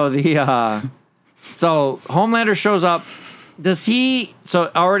anyway, though so Homelander shows up. Does he?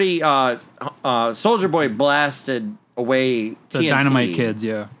 So already, Soldier Boy blasted away The TNT. Dynamite Kids,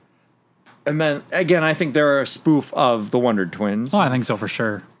 yeah. And then again, I think they're a spoof of the Wonder Twins. Oh, I think so for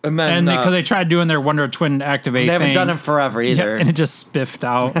sure. And then, because they tried doing their Wonder Twin activate, They haven't thing, done it forever either. and it just spiffed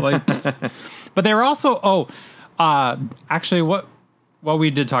out. Like, but they were also actually what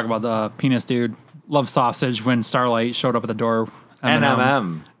we did talk about the penis dude love sausage when Starlight showed up at the door.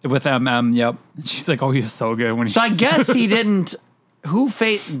 NMM. With MM, yep. She's like, oh, he's so good when he. So I guess he didn't. Who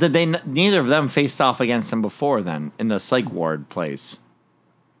faced? Did they? Neither of them faced off against him before then in the psych ward place.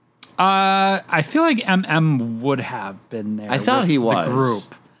 I feel like MM would have been there. I thought with he was. the group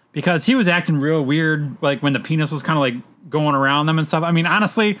because he was acting real weird, like when the penis was kind of like going around them and stuff. I mean,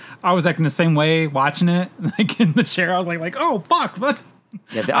 honestly, I was acting the same way watching it, like in the chair. I was like, oh fuck, what?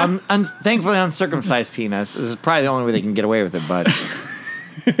 Yeah, the thankfully uncircumcised penis. This is probably the only way they can get away with it, but.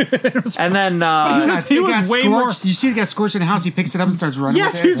 And then He was way more. You see, he got scorched in the house. He picks it up and starts running.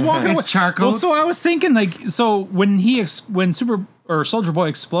 Yes, with it. he's walking away. It's charcoal. Well, so I was thinking, like, so when when Soldier Boy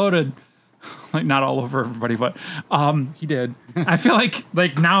exploded, like not all over everybody, but he did. I feel like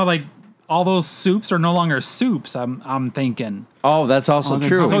now like all those soups are no longer soups. I'm thinking. oh, that's also they're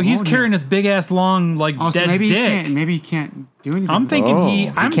true. probably- So he's ammonia. carrying this big ass long like Also, dead maybe dick. he can't do anything. I'm thinking He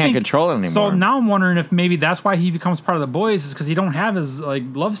can't control it anymore. So now I'm wondering if maybe that's why he becomes part of the boys is because he don't have his like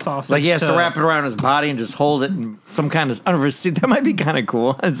love sausage. Like he has to wrap it around his body and just hold it in some kind of unreceived. That might be kind of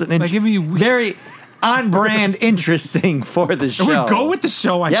cool. It's an Like, it'd be very on brand, interesting for the show. It would go with the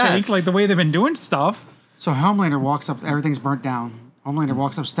show, I Yes. think, like the way they've been doing stuff. So Homelander walks up. Everything's burnt down. Homelander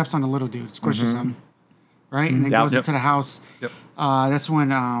walks up, steps on the little dude, squishes him, right, and then Yep. goes Yep. into the house. Yep. That's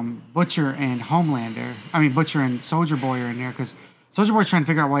when Butcher and Butcher and Soldier Boy are in there because Soldier Boy's trying to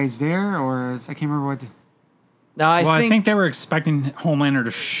figure out why he's there, or I can't remember what. No, I think they were expecting Homelander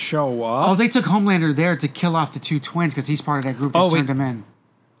to show up. Oh, they took Homelander there to kill off the two twins because he's part of that group that Oh, turned wait. him in.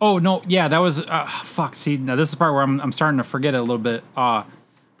 Oh no, yeah, that was fuck. See, now this is the part where I'm starting to forget it a little bit.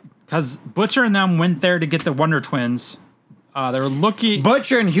 Because Butcher and them went there to get the Wonder Twins. They were looking.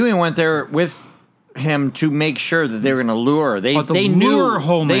 Butcher and Huey went there with him to make sure that they were going to lure. They to knew lure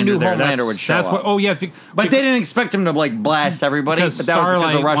Homelander they knew there. Homelander would show up. Oh yeah, But they didn't expect him to like blast everybody. because But that was because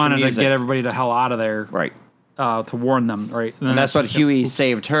Starlight of Russian wanted music. to get everybody the hell out of there, right. to warn them, right? And that's what Huey oops.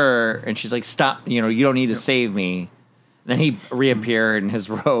 saved her, and she's like, "Stop! You don't need to save me." And then he reappeared in his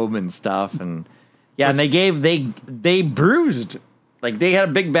robe and stuff, and and they bruised, like they had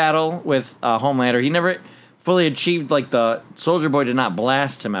a big battle with Homelander. He never fully achieved, like the Soldier Boy did not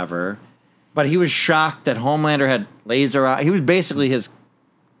blast him ever, but he was shocked that Homelander had laser eye. He was basically his,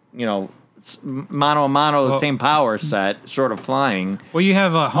 mano a mano, the same power set, short of flying. Well, you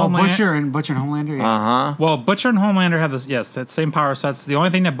have a Oh, Homelander. Butcher and Homelander. Yeah. Uh huh. Well, Butcher and Homelander have this, yes, that same power sets. The only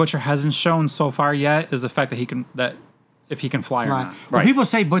thing that Butcher hasn't shown so far yet is the fact that if he can fly or Right. not. Well, Right. people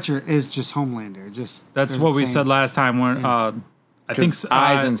say Butcher is just Homelander. Just That's they're what the we same. said last time when I think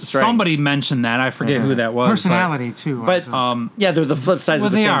eyes and strength. somebody mentioned that. I forget who that was. Personality too. But also. yeah, they're the flip sides Well,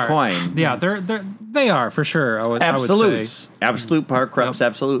 of the they same are. coin. Yeah, they are for sure. I would say. Absolutes. Absolute power creps,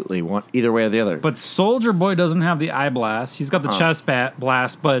 absolutely. One, either way or the other. But Soldier Boy doesn't have the eye blast. He's got the chest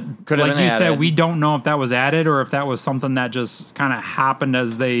blast, but Could have like been you said, added. we don't know if that was added or if that was something that just kind of happened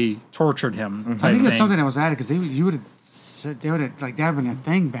as they tortured him. Mm-hmm. I think it's thing. something that was added because you would have said they would have like that would have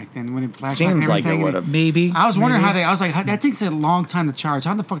been a thing back then when it flashed. Seems like it would have. Maybe. I was wondering maybe. how I was like, that takes a long time to charge.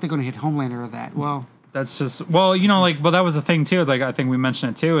 How the fuck they going to hit Homelander with that? Well, That's just that was the thing too. Like I think we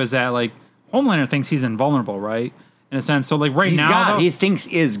mentioned it too. Is that like Homelander thinks he's invulnerable, right? In a sense. So like right He's now, God. though, He thinks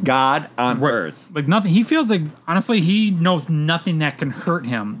is God on Earth. like nothing. He feels like honestly, he knows nothing that can hurt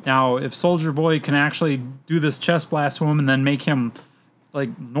him. Now, if Soldier Boy can actually do this chest blast to him and then make him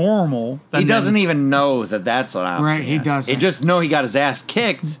like normal, then He doesn't even know that that's an option. Right, he yet. doesn't. He just know he got his ass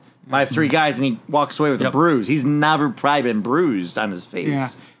kicked by three guys, and he walks away with a Yep. bruise. He's never probably been bruised on his face. yeah.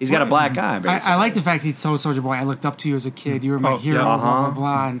 He's got a black eye. I Basically. like the fact he told Soldier Boy, "I looked up to you as a kid. You were my Oh, hero." yeah. Blah blah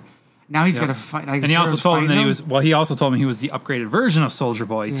blah. And now he's got to fight. Like, And he also told him that he was. Well, he also told him he was the upgraded version of Soldier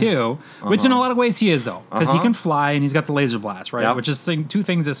Boy too, which in a lot of ways he is though, because he can fly and he's got the laser blast, right? Yep. Which is two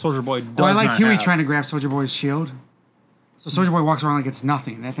things that Soldier Boy does. Well, I like not Huey have. trying to grab Soldier Boy's shield. So Soldier Boy walks around like it's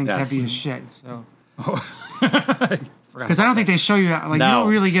nothing. That thing's Yes. heavy as shit. So Forgot because I don't think they show you like you No. don't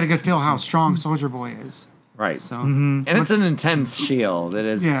really get a good feel how strong Soldier Boy is. right. So And it's an intense shield. It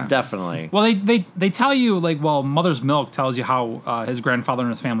is Yeah. definitely. Well, they tell you like Mother's Milk tells you how his grandfather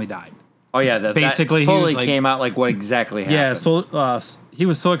and his family died. Oh yeah, that Basically, he fully was like- came out like what exactly happened. Yeah, so he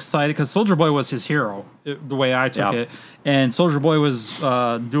was so excited because Soldier Boy was his hero, the way I took Yep. it. And Soldier Boy was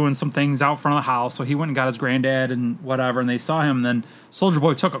doing some things out front of the house, so he went and got his granddad and whatever, and they saw him. And then Soldier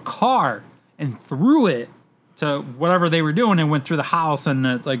Boy took a car and threw it to whatever they were doing and went through the house, and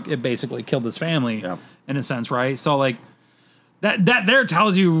it basically killed his family Yep. in a sense, right? So like that there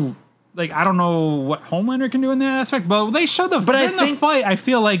tells you like I don't know what Homelander can do in that aspect, but they showed the. But I in the think- fight, I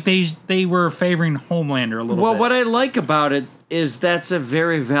feel like they were favoring Homelander a little Well, bit. what I like about it is that's a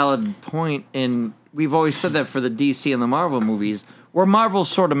very valid point, and we've always said that for the DC and the Marvel movies, where Marvel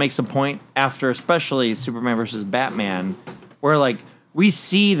sort of makes a point after, especially Superman versus Batman, where like we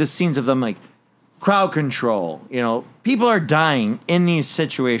see the scenes of them like crowd control. You know, people are dying in these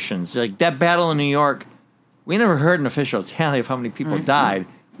situations. Like that battle in New York, we never heard an official tally of how many people died,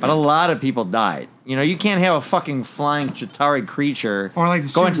 but a lot of people died. You know, you can't have a fucking flying Chitauri creature Or like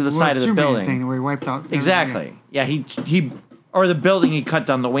the going to the side of the Superman building. thing where he wiped out. Exactly. Yeah, he or the building he cut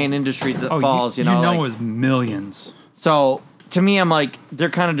down, the Wayne Industries that falls. You know, it like- was millions. so to me, I'm like they're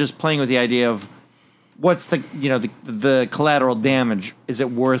kind of just playing with the idea of what's the the collateral damage. Is it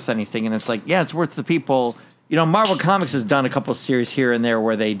worth anything? And it's like, yeah, it's worth the people. You know, Marvel Comics has done a couple of series here and there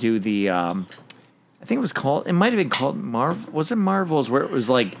where they do the. I think it might have been called Marvel. Was it Marvels where it was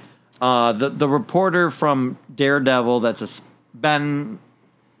like the reporter from Daredevil? That's Ben.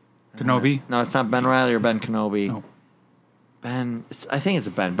 Kenobi. No, it's not Ben Riley or Ben Kenobi. No. Ben, I think it's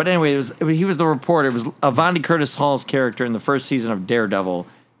a Ben. But anyway, he was the reporter. It was Vondi Curtis Hall's character in the first season of Daredevil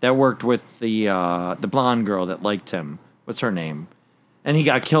that worked with the blonde girl that liked him. What's her name? And he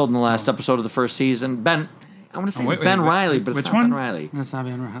got killed in the last episode of the first season. Ben, I want to say it's Ben Riley, but it's which not one? Ben Riley. That's not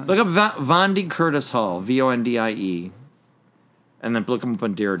being right. Look up Vondi Curtis Hall, Vondie, and then look him up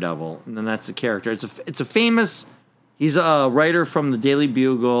on Daredevil, and then that's the character. It's a famous. He's a writer from the Daily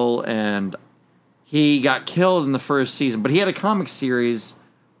Bugle, and he got killed in the first season. But he had a comic series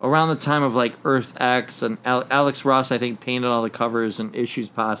around the time of like Earth X, and Alex Ross, I think, painted all the covers and issues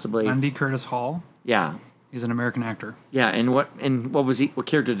possibly. Andy Curtis Hall. Yeah, He's an American actor. yeah. And what was he? What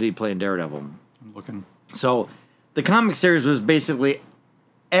character did he play in Daredevil? I'm looking. So the comic series was basically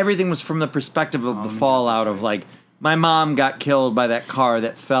everything was from the perspective of the fallout of like my mom got killed by that car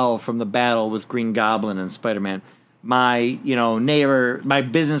that fell from the battle with Green Goblin and Spider-Man. My, neighbor, my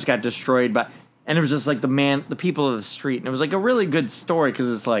business got destroyed by, and it was just like the people of the street, and it was like a really good story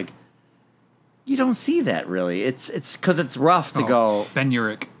because it's like you don't see that really. It's because it's rough to go. Ben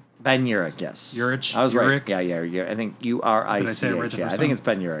Urich. Ben Urich, yes. Urich? I was right. Urich? Yeah. I think Urich. Did I say it right the Yeah, I first think time? it's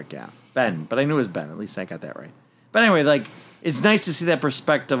Ben Urich. Yeah, Ben. But I knew it was Ben. At least I got that right. But anyway, like it's nice to see that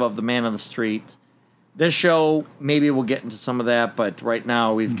perspective of the man on the street. This show, maybe we'll get into some of that, but right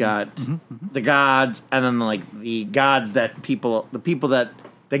now we've got the gods, and then like the gods that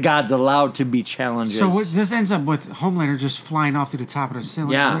the gods allowed to be challenges. So this ends up with Homelander just flying off through the top of the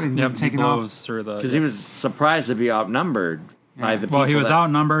ceiling Yeah. and Yep, taking he off. blows through the. Because he was surprised to be outnumbered by the people. Well, he was that-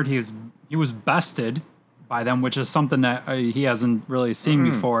 outnumbered. He was bested by them, which is something that he hasn't really seen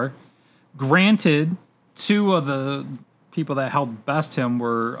before. Granted, two of the people that helped best him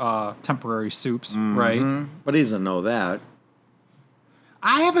were temporary soups, right? But he doesn't know that.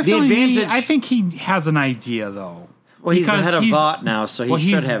 I have a The feeling. advantage- I think he has an idea though. Well, he's the Because head of Vought now, so he well, should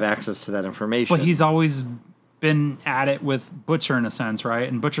he's- have access to that information. But he's always been at it with Butcher in a sense, right?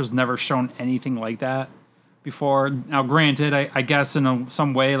 And Butcher's never shown anything like that before. Now, granted, I guess in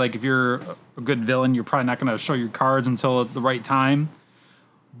some way, like if you're a good villain, you're probably not going to show your cards until at the right time.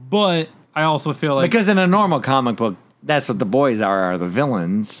 But I also feel like because in a normal comic book, that's what the boys are the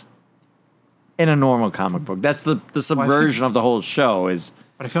villains. In a normal comic book, that's the subversion of the whole show. Is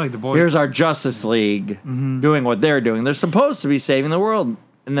but I feel like the boys. here's our Justice League doing what they're doing. They're supposed to be saving the world,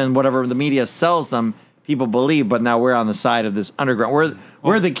 and then whatever the media sells them, people believe. But now we're on the side of this underground.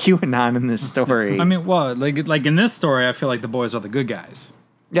 We're the QAnon in this story. I mean, what like in this story, I feel like the boys are the good guys.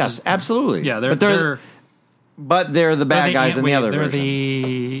 yes, absolutely. Yeah, but they're the bad guys in the other They're version.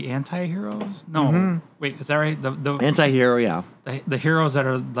 the anti-heroes. No, wait, is that right? The Anti-hero, yeah. the heroes that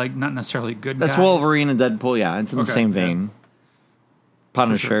are like not necessarily good. That's guys. Wolverine and Deadpool. Yeah, it's in the Okay, same yeah. vein.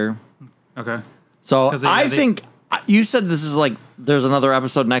 Punisher. Okay. So 'Cause I think you said this is like there's another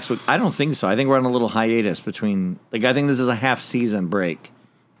episode next week. I don't think so. I think we're on a little hiatus between. Like I think this is a half season break.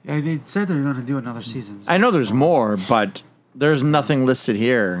 Yeah, they said they're going to do another season. I know there's more, but there's nothing listed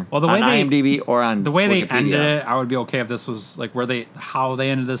here. Well, the way on they- IMDb or on the way they Wikipedia. ended it, I would be okay if this was like how they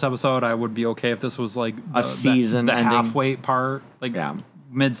ended this episode. I would be okay if this was like season the ending. halfway part, like Yeah.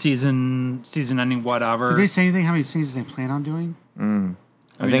 mid-season, season ending, whatever. Did they say anything how many seasons they plan on doing?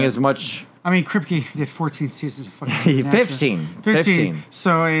 I think as much. I mean, Kripke did 14 seasons of fucking 15. 15.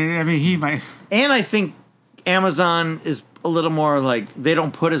 So, I mean, he might. And I think Amazon is a little more like they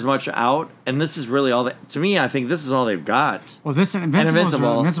don't put as much out, and this is really all that. To me, I think this is all they've got. Well, this And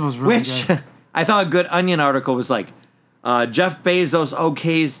Invincible's really which good. I thought a good Onion article was like Jeff Bezos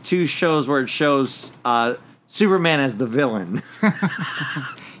okays 2 shows where it shows Superman as the villain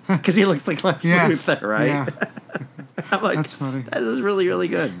because he looks like Lex Yeah. Luthor, right? Yeah. I'm like, That's funny. that is really, really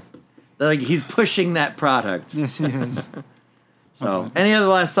good. Like he's pushing that product. Yes, he is. So, any other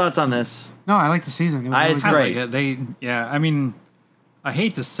last thoughts on this? No, I like the season. It was really It's good. great. I like it. I mean, I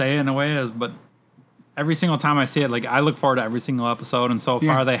hate to say it in a way, but every single time I see it, like I look forward to every single episode, and so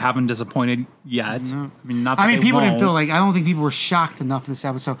far they haven't disappointed yet. No. I mean, not. That they people didn't won't. feel like. I don't think people were shocked enough in this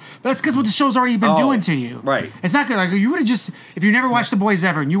episode. But that's because what the show's already been doing to you. Right. It's not good. Like you would have just if you never watched The Boys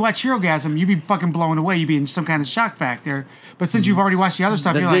ever and you watch Hero Gasm, you'd be fucking blown away. You'd be in some kind of shock factor. But since you've already watched the other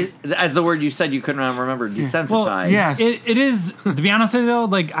stuff, you're like, As the word you said, you couldn't remember. Desensitized. Well, yes. It is. To be honest with you, though,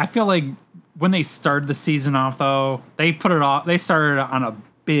 like I feel like when they started the season off, though, they put it off. They started on a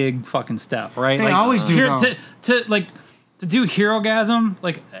big fucking step, right? They like, always do, though. To do Hero-gasm,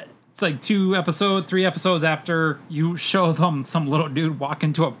 like it's like 3 episodes after you show them some little dude walk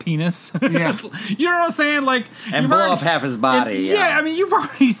into a penis. Yeah. You know what I'm saying? Like and you've blow already- up half his body. and- I mean, you've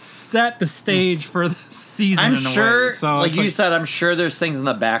already set the stage for the season. I'm in a sure, way, so like it's you said, I'm sure there's things in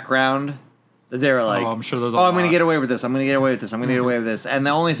the background that they were like, I'm sure there's a I'm going to lot. get away with this. I'm going to get away with this. I'm going to get away with this. And the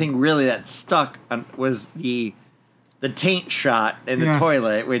only thing really that stuck was the taint shot in the Yeah.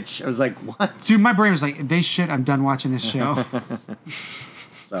 toilet, which I was like, what? dude, my brain was like, if they shit, I'm done watching this show.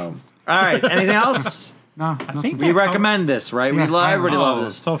 So, all right. Anything else? No, think We recommend this, right? Yes, Everybody Oh, loves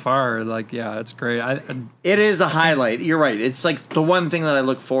this. so far, like, yeah, it's great. It is a highlight. You're right. It's like the one thing that I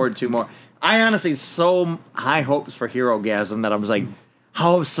look forward to more. I honestly so high hopes for Hero-gasm that I was like,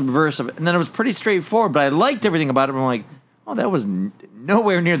 how subversive. And then it was pretty straightforward, but I liked everything about it. But I'm like, oh, that was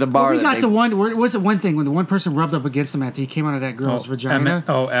nowhere near the bar. we that got they- the one. Where was it? One thing when the one person rubbed up against him after he came out of that girl's vagina.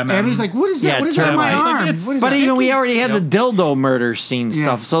 Abby's like, "What is that? Yeah, What is that on my termites. Like, arm?" it's- What is But that? even we already had the dildo murder scene Yeah.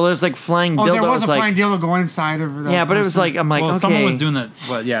 stuff, so there's like flying Oh, dildos. there was a like, flying dildo going inside of that. yeah, but it was person. like I'm like, well, okay, someone was doing that,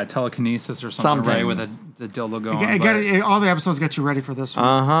 telekinesis or something, Something. right, with the dildo going. I but got it, all the episodes got you ready for this one.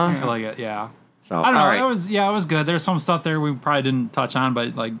 I feel like it, yeah. So, I don't know. all right. It was good. There's some stuff there we probably didn't touch on,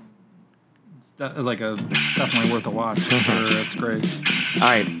 but like, it's definitely worth a watch for sure. It's great. All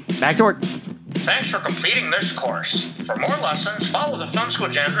right, back to work. Thanks for completing this course. For more lessons, follow the Film School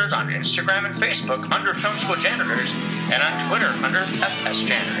Janitors on Instagram and Facebook under Film School Janitors and on Twitter under FS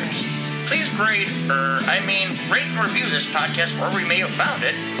Janitors. Please rate and review this podcast wherever you may have found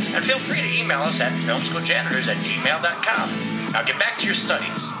it, and feel free to email us at filmschooljanitors@gmail.com. Now get back to your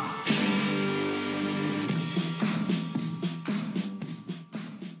studies.